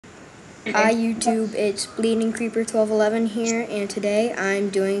Hi YouTube, it's Bleeding Creeper 1211 here, and today I'm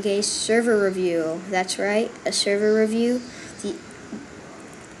doing a server review. That's right, a server review.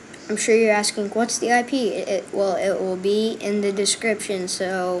 I'm sure you're asking, what's the IP? Well, it will be in the description,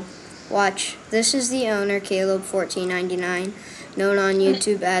 so watch. This is the owner, Caleb1499, known on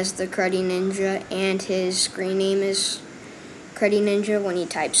YouTube as the Cruddy Ninja, and his screen name is Cruddy Ninja when he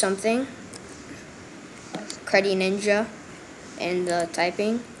types something. Cruddy Ninja in the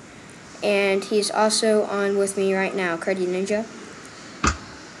typing. And he's also on with me right now, Cruddy Ninja.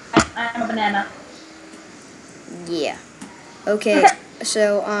 I'm a banana. Yeah. Okay,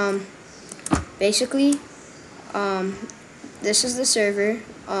 so, basically, this is the server.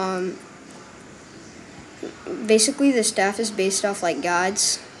 Basically the staff is based off, like,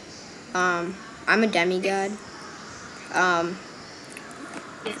 gods. I'm a demigod.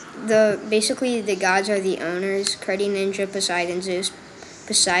 Basically, the gods are the owners. Cruddy Ninja, Poseidon, Zeus.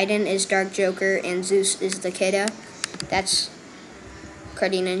 Poseidon is Dark Joker, and Zeus is the Kidda. That's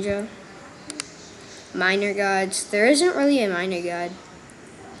Cruddy Ninja. Minor gods. There isn't really a minor god.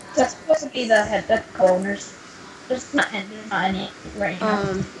 That's supposed to be the head owners. There's not any right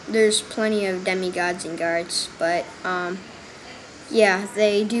now. There's plenty of demigods and guards, but yeah,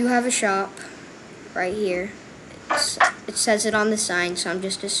 they do have a shop right here. It says it on the sign, so I'm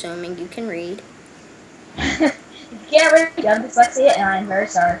just assuming you can read. You can't read. I'm dyslexic, and I'm very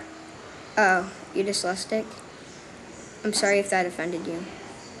sorry. Oh, you're dyslexic? I'm sorry if that offended you.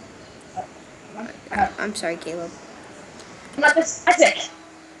 I'm sorry, Caleb. I'm not dyslexic.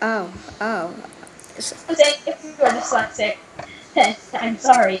 Oh. I'm saying if you are dyslexic, I'm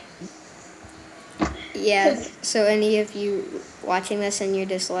sorry. Yeah, so any of you watching this and you're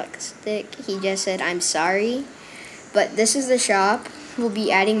dyslexic, he just said, I'm sorry. But this is the shop. We'll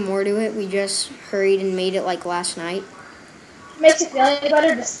be adding more to it. We just hurried and made it like last night. Makes you feel any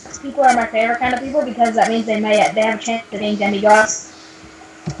better. Dyslexic people are my favorite kind of people because that means they have a chance of being demigods.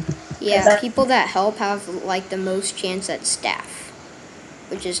 Yeah, people that help have like the most chance at staff,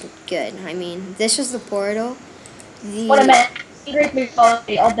 which is good. I mean, this is the portal. What I meant, in Greek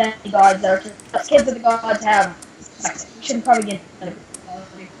mythology, all demigods are just kids of the gods have. You should probably get.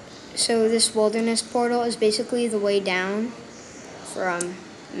 So this wilderness portal is basically the way down from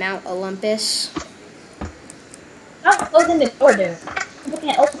Mount Olympus. Not closing the door, dude. People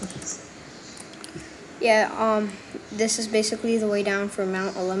can't open these. Yeah, this is basically the way down from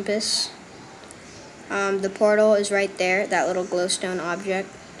Mount Olympus. The portal is right there, that little glowstone object.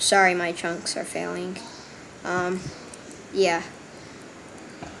 Sorry, my chunks are failing. Yeah.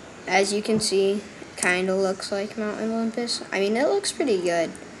 As you can see, it kind of looks like Mount Olympus. I mean, it looks pretty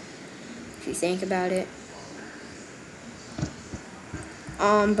good, if you think about it.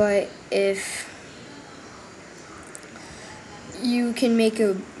 But if you can make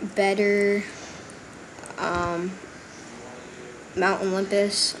a better Mount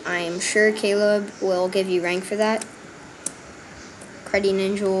Olympus, I'm sure Caleb will give you rank for that. Cruddy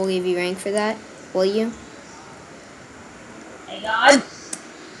Ninja will give you rank for that. Will you? Hey God.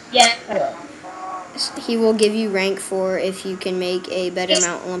 Yes, I will. He will give you rank for if you can make a better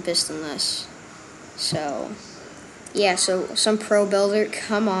Mount Olympus than this. So, yeah, so some pro builder,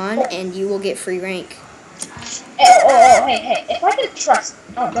 come on, and you will get free rank. Hey, if I can trust,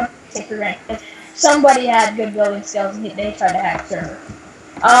 don't say free rank. Somebody had good building skills and they tried to hack server.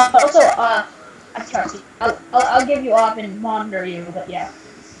 I trust you. I'll give you off and monitor you, but yeah.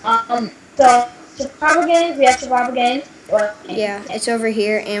 So survival games, we have survival games. Yeah, it's over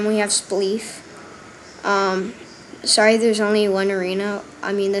here, and we have Spleef. Sorry there's only one arena.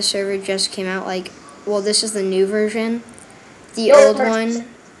 I mean, the server just came out, like, well, this is the new version. The old one,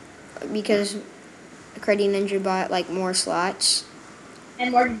 because Cruddy Ninja bought, like, more slots.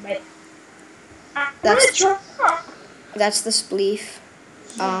 And more, that's the Spleef.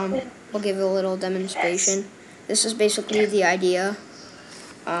 We'll give a little demonstration. This is basically the idea.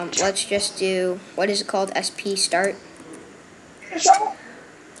 Let's just do, what is it called? SP start?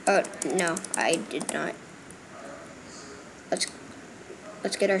 No, I did not.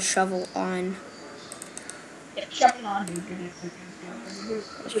 Let's get our shovel on. Shovel on.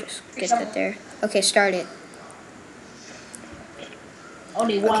 Let's just get that there. Okay, start it.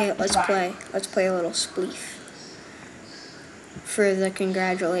 Okay, let's play. Let's play a little Spleef. For the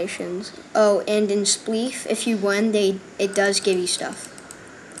congratulations. Oh, and in Spleef, if you win, it does give you stuff.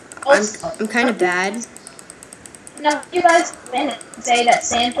 I'm kind of bad. Now, you guys say that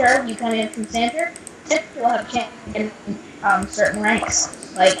Santa, you come in from Santa, you'll have a chance to get certain ranks.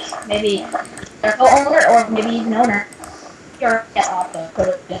 Like, maybe owner or maybe even owner. You're off the could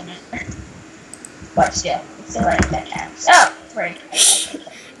have been it. But still, it's the rank that counts. Oh, rank.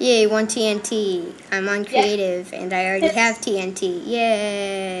 Yay, 1 TNT. I'm on Yeah. creative, and I already have TNT.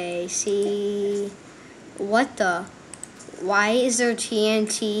 Yay. See? What the? Why is there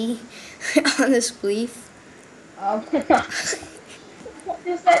TNT on this leaf? What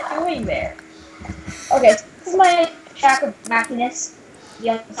is that doing there? Okay, so this is my track of happiness.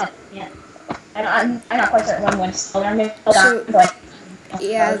 Yeah, I'm not quite certain when I'm going to slow down. I'm going to slow down So, until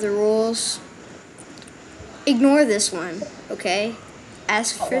yeah, the rules. Ignore this one, okay?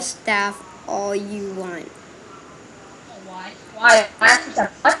 Ask for staff all you want. Why? Why? What?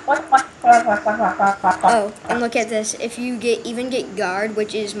 Oh, and look at this. If you even get guard,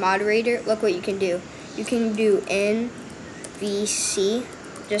 which is moderator, look what you can do. You can do NVC.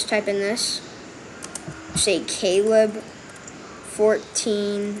 Just type in this. Say Caleb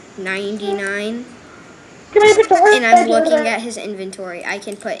 1499. And I'm looking at his inventory. I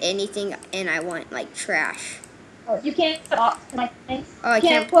can put anything in I want, like trash. Oh, you can't put off my thing. Oh, I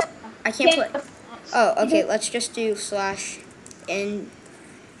can't put. Oh, okay. Let's just do slash NVC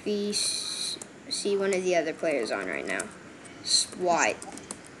one of the other players on right now. Swat.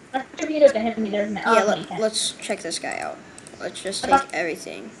 Yeah, let's check this guy out. Let's just take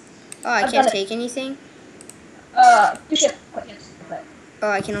everything. Oh, I can't take anything? Oh,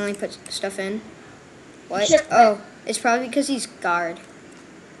 I can only put stuff in? What? Oh, it's probably because he's guard.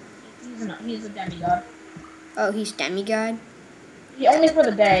 He's a demigod. Oh, he's demigod? Yeah, only for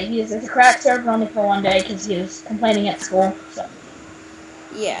the day. It's a crack server only for one day because he was complaining at school. So.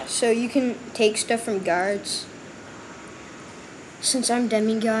 Yeah, so you can take stuff from guards. Since I'm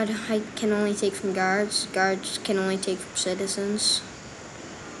demigod, I can only take from guards. Guards can only take from citizens.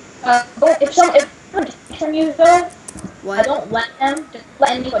 If someone from you though, What? don't let them. Just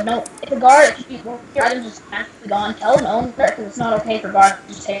let anyone know. If a guard, if you your items just actually gone, tell them owner because it's not okay for guards to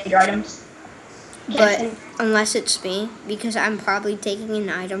just take your items. But unless it's me, because I'm probably taking an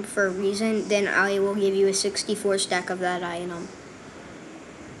item for a reason, then I will give you a 64 stack of that item.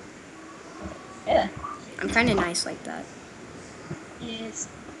 Yeah. I'm kind of nice like that. Yes.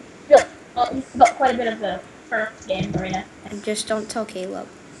 Built quite a bit of the first game arena. And just don't tell Caleb.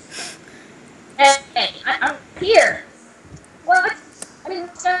 Hey, I'm here. What? I mean,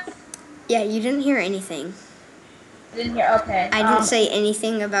 yeah, you didn't hear anything. I didn't hear. Okay. I didn't say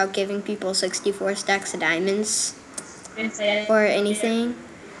anything about giving people 64 stacks of diamonds. Didn't say anything. Or anything.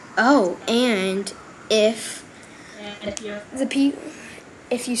 Oh, and if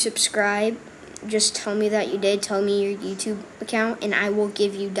if you subscribe, just tell me that you did. Tell me your YouTube account, and I will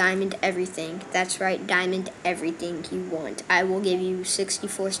give you diamond everything. That's right, diamond everything you want. I will give you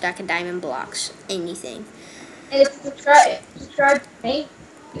 64 stack of diamond blocks. Anything. And if you subscribe to me,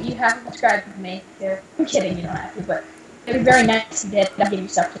 you have to subscribe to me. I'm kidding, you don't have to, but it'd be very nice if you did. I'll give you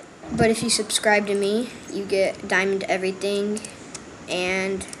stuff. But if you subscribe to me, you get diamond everything,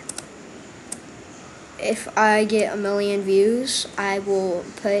 and if I get 1 million views, I will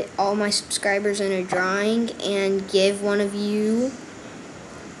put all my subscribers in a drawing and give one of you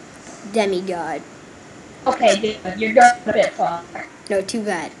demigod. Okay, good. You're going a bit far. No, too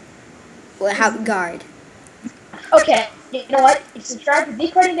bad. Well, how guard? Okay, you know what? If you subscribe to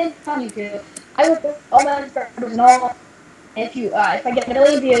Greekcraft on YouTube, I will put all my subscribers and all. If I get 1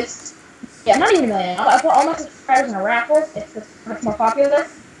 million views, yeah, not even 1 million. I'll put all my subscribers in a raffle. It's much more popular,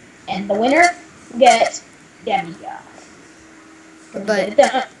 and the winner gets demigod. But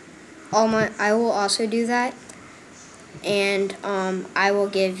I will also do that, and I will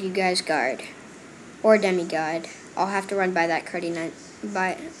give you guys guard or demigod. I'll have to run by that cruddy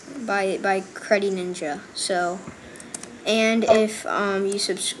cruddy ninja. So, and if you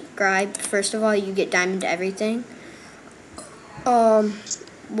subscribe, first of all, you get diamond everything.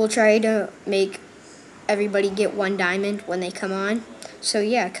 We'll try to make everybody get 1 diamond when they come on. So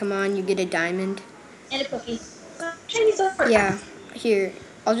yeah, come on, you get a diamond. And a cookie. Yeah, here.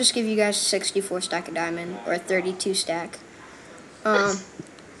 I'll just give you guys 64 stack of diamond, or 32 stack. I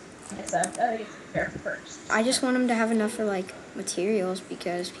just want them to have enough for, like, materials,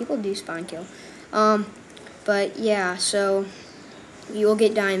 because people do spawn kill. But, yeah, so you will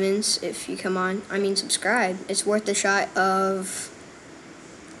get diamonds if you come on. I mean, subscribe. It's worth the shot of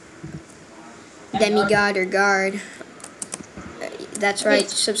demigod or guard. That's right,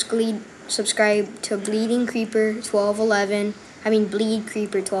 subscribe to Bleeding Creeper 1211. I mean Bleed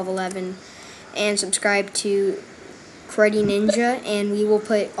Creeper 1211, and subscribe to Cruddy Ninja, and we will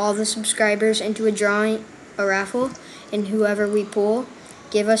put all the subscribers into a raffle, and whoever we pull,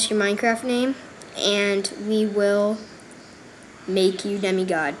 give us your Minecraft name, and we will make you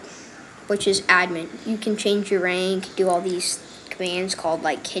demigod, which is admin. You can change your rank, do all these commands called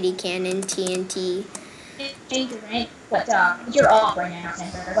like kitty cannon, TNT. change your rank, but you're off right now,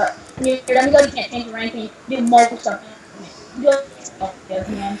 Sever. But when you're done to go, you can't change your rank and do most of it. You do at the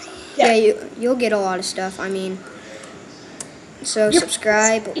end. Yeah, Yeah, you'll get a lot of stuff. I mean, so you're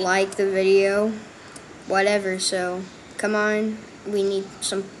subscribe, like the video, whatever. So come on, we need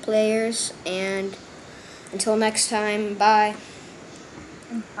some players, and until next time, bye.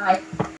 bye.